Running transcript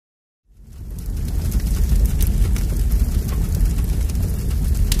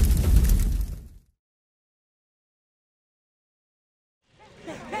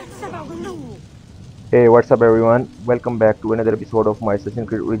Hey, what's up everyone? Welcome back to another episode of my Assassin's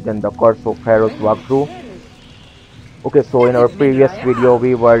Creed Origin, the Curse of Pharaohs walkthrough. Okay, so in our previous video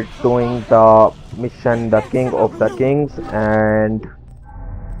we were doing the mission the King of the Kings, and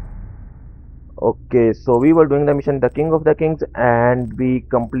okay, so we were doing the mission the King of the Kings and we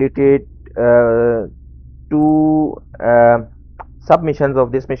completed two sub-missions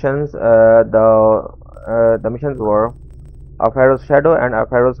of these missions. The missions were a Pharaoh's Shadow and a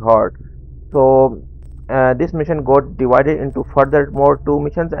Pharaoh's Heart. So this mission got divided into further more two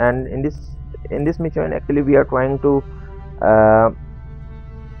missions, and in this mission actually we are trying to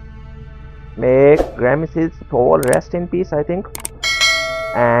make Ramesses soul rest in peace, I think.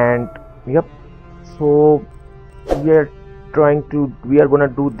 And yep, so we are gonna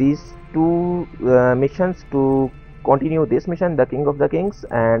do these two missions to continue this mission, the King of the Kings.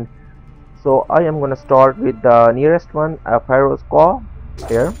 And so I am gonna start with the nearest one, Pharaoh's Call.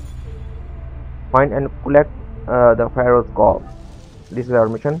 Here, find and collect the Pharaoh's Call. This is our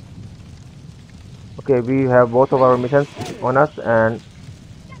mission. Okay, we have both of our missions on us, and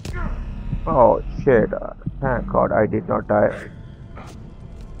oh shit, thank god I did not die.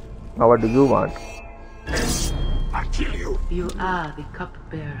 Now what do you want? I kill you. You are the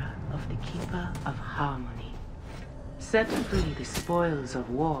cupbearer of the Keeper of Harmony. Set free the spoils of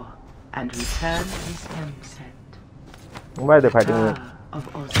war and return his Hemset. Why are they fighting me? Of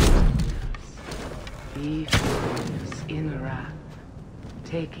Osiris. Be furious in wrath.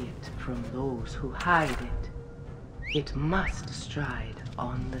 Take it from those who hide it. It must stride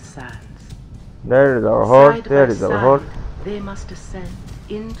on the sands. There is our horse, there is our horse. They must ascend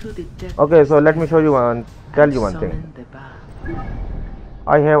into the depths. Okay, so let me show you tell you one thing.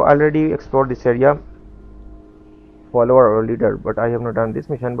 I have already explored this area, follower or leader, but I have not done this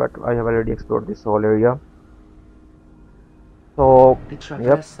mission, but I have already explored this whole area. So, the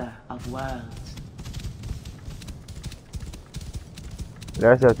traverser of worlds.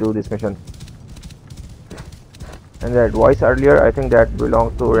 Let's just do this mission. And that voice earlier, I think that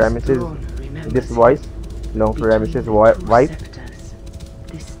belongs to Ramesses. This voice belongs to Ramesses' wife.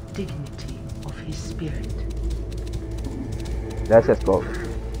 This dignity of his spirit. Let's just go,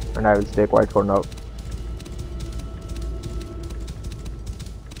 and I will stay quiet for now.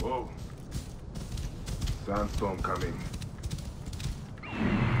 Whoa. Sandstorm coming.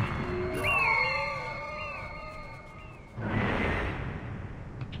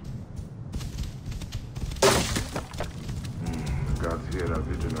 Guards here are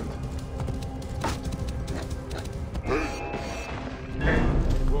vigilant.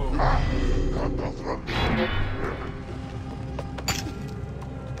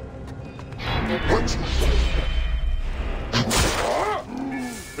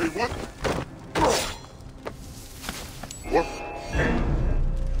 Hey, what?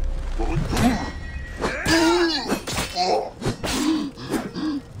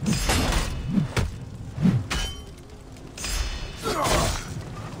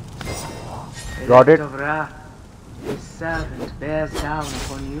 Got it. His servant bears down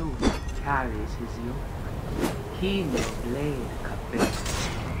upon you, carries his yoke. Keen blade cupbearer.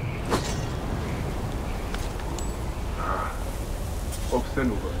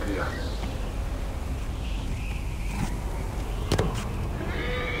 Obscene over here.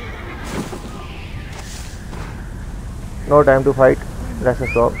 No time to fight. Let's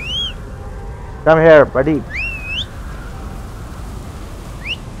just go. Come here, buddy.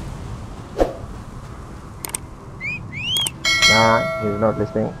 Nah, he's not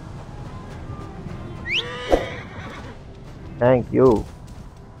listening. Thank you.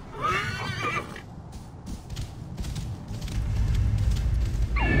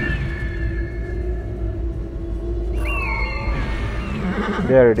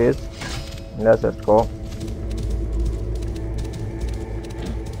 There it is. Let's just go.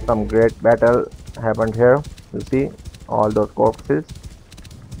 Some great battle happened here. You see all those corpses.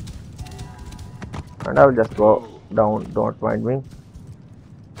 And I will just go down, don't mind me.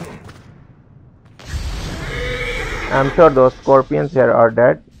 I'm sure those scorpions here are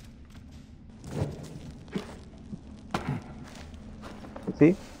dead. You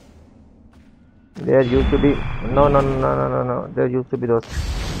see? There used to be no. There used to be those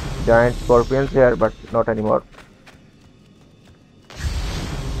giant scorpions here, but not anymore.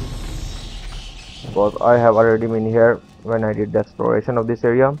 Because I have already been here when I did the exploration of this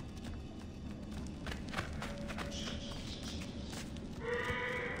area.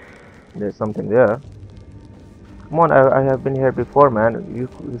 There's something there. Come on, I have been here before, man. You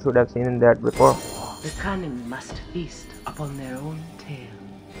should have seen that before. The cunning must feast upon their own tail.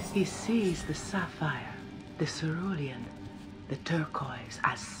 He sees the sapphire, the cerulean, the turquoise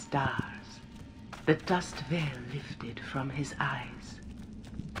as stars. The dust veil lifted from his eyes.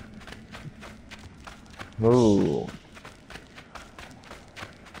 Ooh.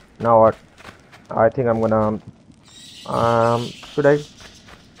 Now what? I think I'm gonna should I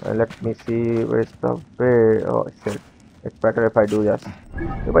let me see where's the way. Oh shit, it's better if I do just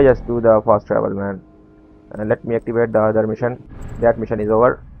do the fast travel, man. And let me activate the other mission. That mission is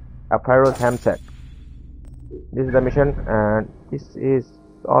over. A Pharaoh's Hemset. This is the mission, and this is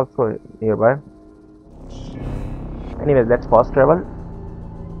also nearby. Anyways, let's fast travel.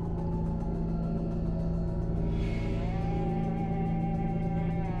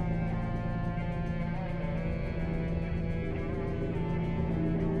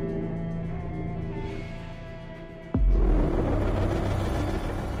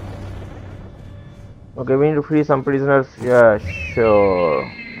 Okay, we need to free some prisoners. Yeah,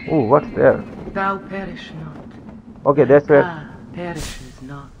 sure. Ooh, what's there? Thou perish not. Okay, that's where. Perishes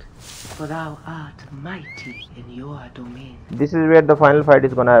not, for thou art mighty in your domain. This is where the final fight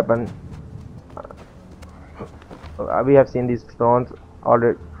is gonna happen. We have seen these stones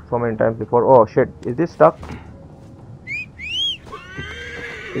already so many times before. Oh shit, is this stuck?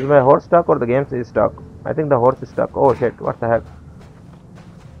 Is my horse stuck or the game is stuck? I think the horse is stuck. Oh shit, what the heck?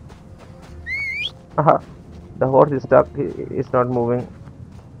 Haha, the horse is stuck. It's not moving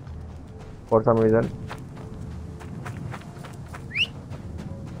for some reason.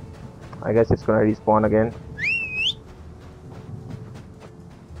 I guess it's gonna respawn again.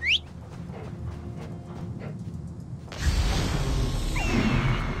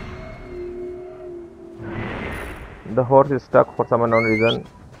 The horse is stuck for some unknown reason.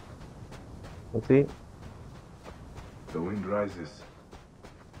 You see? The wind rises,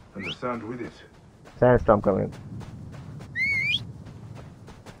 and the sand with it. Sandstorm coming.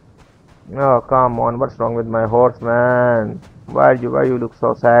 Oh come on, what's wrong with my horse, man? Why you look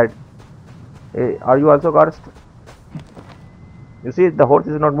so sad? Hey, are you also cursed? You see, the horse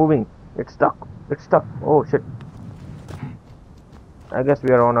is not moving. It's stuck. It's stuck. Oh shit. I guess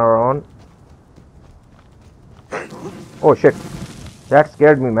we are on our own. Oh shit. That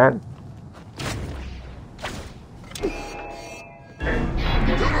scared me, man.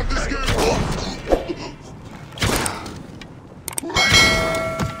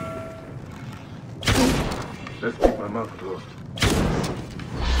 Let's keep my mouth closed.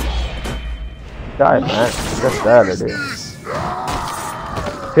 Die, man. Just die already.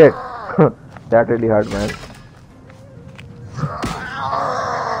 Shit. That really hurt, man.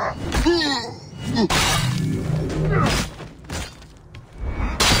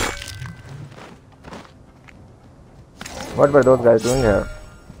 What were those guys doing here?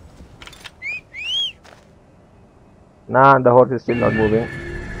 Nah, the horse is still not moving.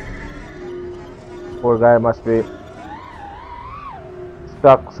 Poor guy must be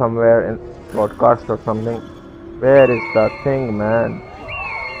stuck somewhere in broadcast or something. Where is the thing, man?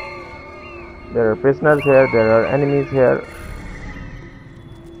 There are prisoners here, there are enemies here.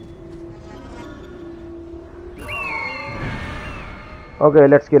 Okay,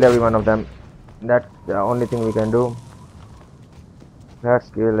 let's kill every one of them. That's the only thing we can do. Let's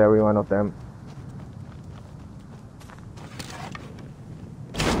kill every one of them.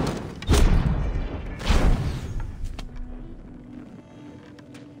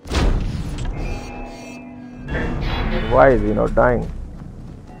 Why is he not dying?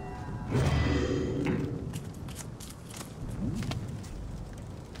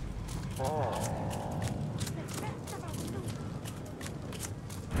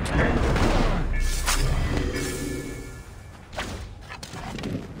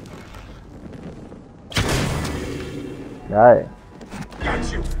 Die.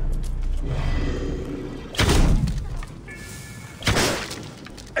 Got you.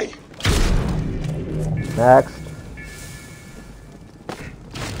 Hey. Next.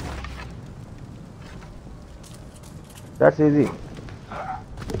 That's easy.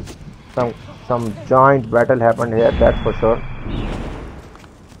 Some giant battle happened here, that's for sure.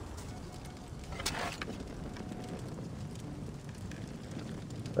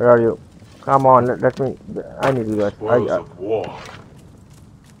 Where are you? Come on, let me. I need you guys. Spoils of war.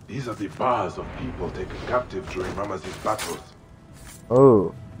 These are the bars of people taken captive during Ramesses' battles.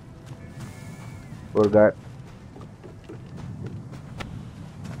 Oh, poor guy.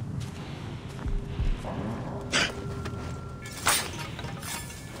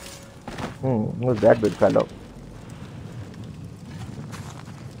 Who's that big fellow?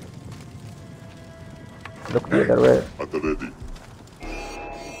 Look the other way. At the ready.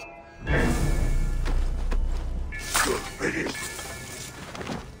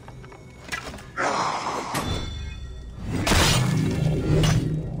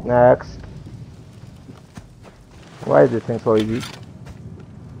 Next. Why is this thing so easy?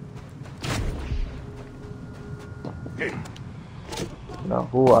 Now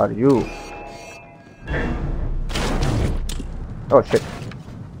who are you? Oh shit.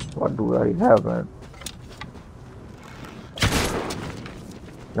 What do I have, man?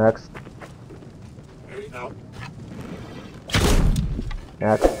 Next.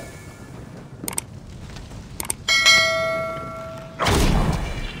 Next.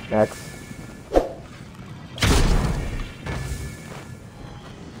 Next.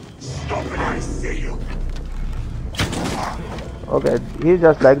 Stop it, I see you. Okay, he's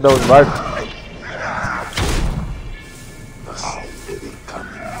just like those birds.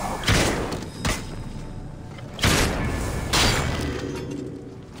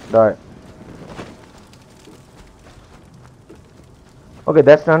 Die. Okay,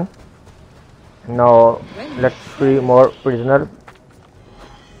 that's done. Now let's free more prisoners.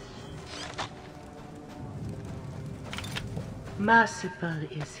 Merciful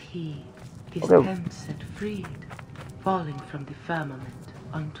is he, his Okay. Hemset freed, falling from the firmament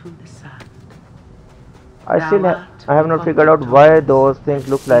unto the sand. I have not figured out why those things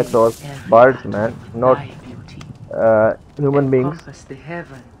look like those birds, man, not Thy beauty human beings. encompass the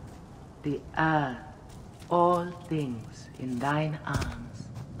heaven, the earth, all things in thine arms.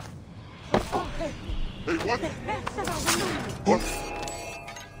 Hey, what? What?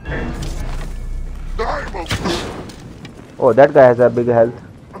 Diamond! Oh, that guy has a big health.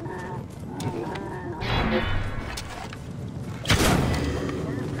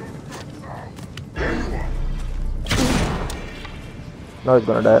 Now he's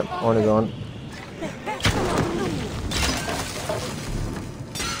gonna die on his own.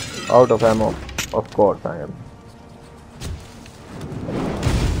 Out of ammo. Of course I am.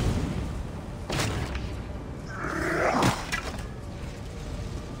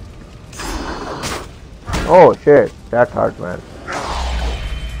 Oh shit, that hurt, man.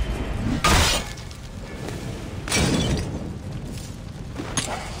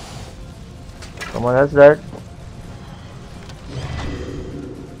 Someone else died.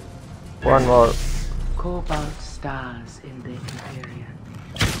 One more. Cobalt stars in the Empyrean.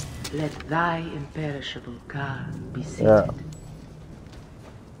 Let thy imperishable car be seated. Yeah.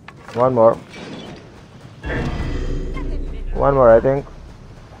 One more. One more, I think.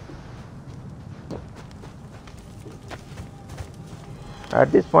 At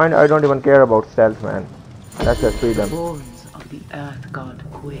this point, I don't even care about stealth, man. Let's just free The them. bones of the earth god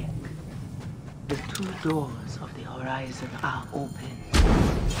quake. The two doors of the horizon are open.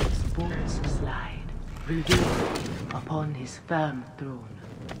 Spokes slide, revealing upon his firm throne.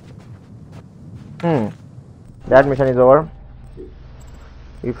 That mission is over.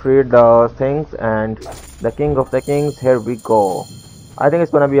 We freed the things and the king of the kings. Here we go. I think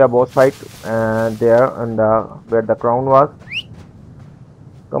it's gonna be a boss fight there and where the crown was.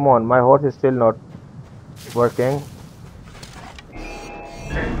 Come on, my horse is still not working.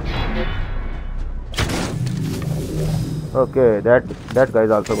 Okay, that guy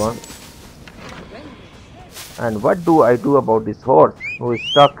is also gone. And what do I do about this horse who is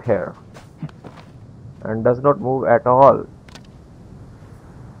stuck here and does not move at all?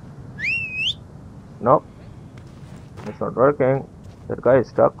 Nope, it's not working. That guy is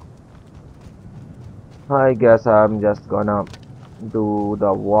stuck. I guess I'm just gonna do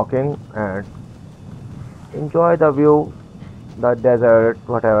the walking and enjoy the view, the desert,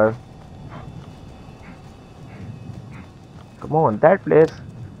 whatever. Come on, that place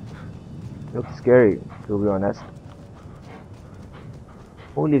looks scary, to be honest.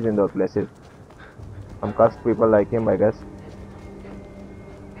 Who lives in those places? Some cursed people like him, I guess.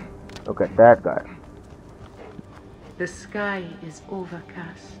 Look at that guy. The sky is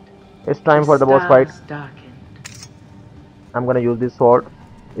overcast. It's time for the boss fight. Stars darkened. I'm gonna use this sword.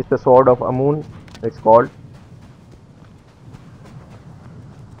 It's the sword of Amun, it's called.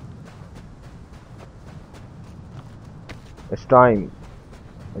 It's time.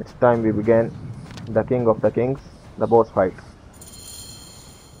 It's time we begin the king of the kings, the boss fight.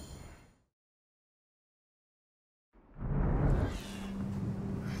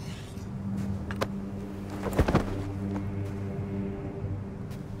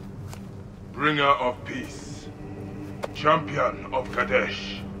 Bringer of peace, champion of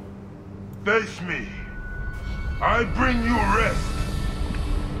Kadesh, face me. I bring you rest.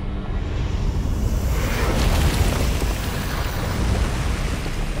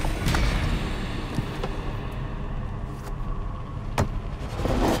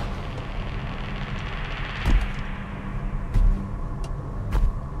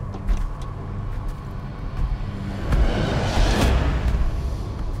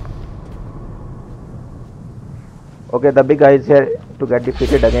 Okay, the big guy is here to get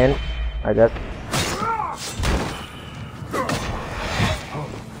defeated again, I guess.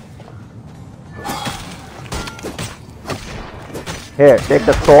 Here, take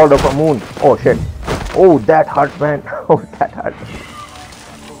the sword of a moon. Oh shit. Oh, that hurt, man. Oh, that hurt.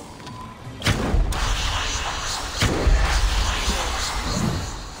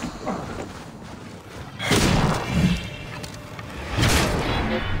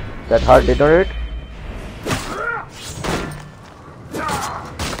 That hurt, didn't it?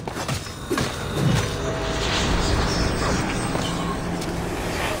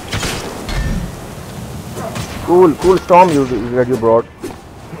 Cool storm that you brought.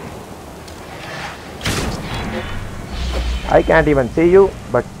 I can't even see you,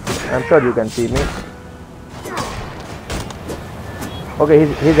 but I'm sure you can see me. Okay,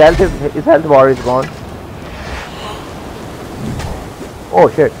 his health bar is gone.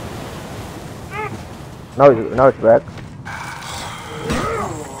 Oh shit! Now it's back.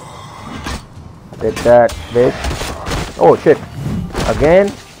 Take that, bitch. Oh shit!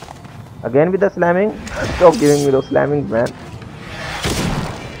 Again with the slamming. Stop giving me those slammings, man.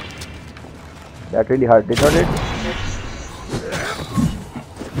 That really hurt, didn't it?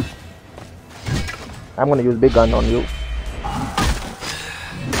 I'm gonna use big gun on you.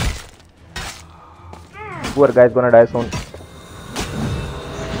 Poor guy's gonna die soon.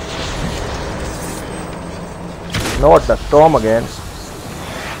 You know what? The storm again.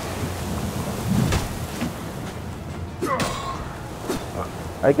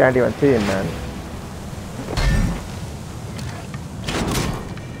 I can't even see him, man.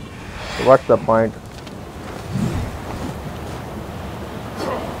 So what's the point?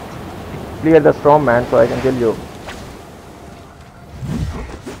 Clear the storm, man, so I can kill you.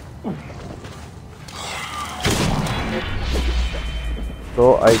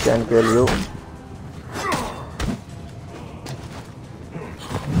 So I can kill you.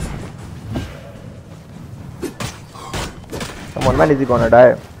 Come on, when is he gonna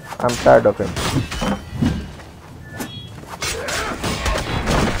die? I'm tired of him.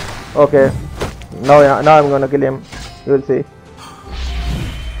 Okay, now I'm gonna kill him. You will see.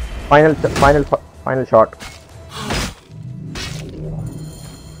 Final shot.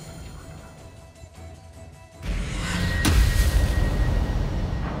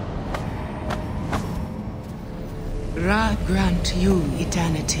 Ra grant you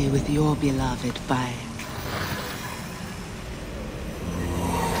eternity with your beloved Bayek.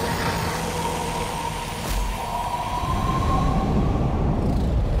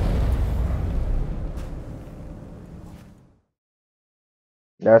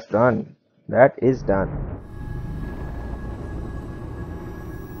 That's done. That is done.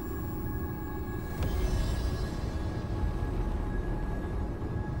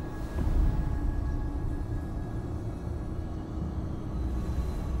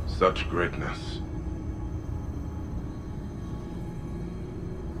 Such greatness.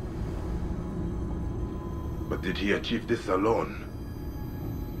 But did he achieve this alone?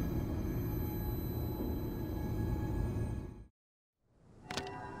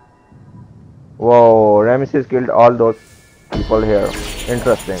 Whoa, Ramesses killed all those people here.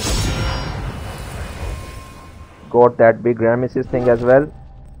 Interesting. Got that big Ramesses thing as well.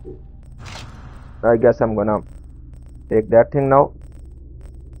 I guess I'm gonna take that thing now.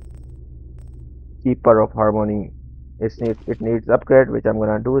 Keeper of Harmony. It needs upgrade, which I'm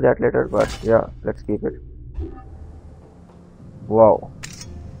gonna do that later, but yeah, let's keep it. Wow.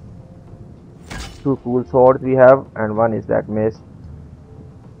 2 cool swords we have, and one is that mace.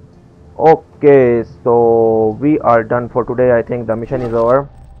 Okay, so we are done for today. I think the mission is over.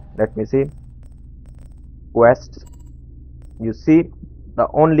 Let me see. Quest. You see, the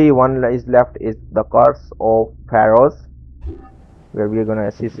only one is left is the Curse of Pharaohs, where we are gonna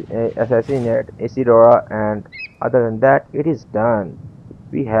assassinate Isidora, and other than that, it is done.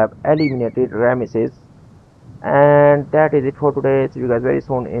 We have eliminated Ramesses, and that is it for today. See you guys very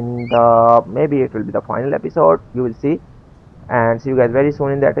soon in the, maybe it will be the final episode. You will see. And see you guys very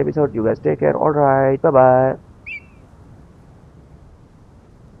soon in that episode. You guys take care. Alright, bye bye.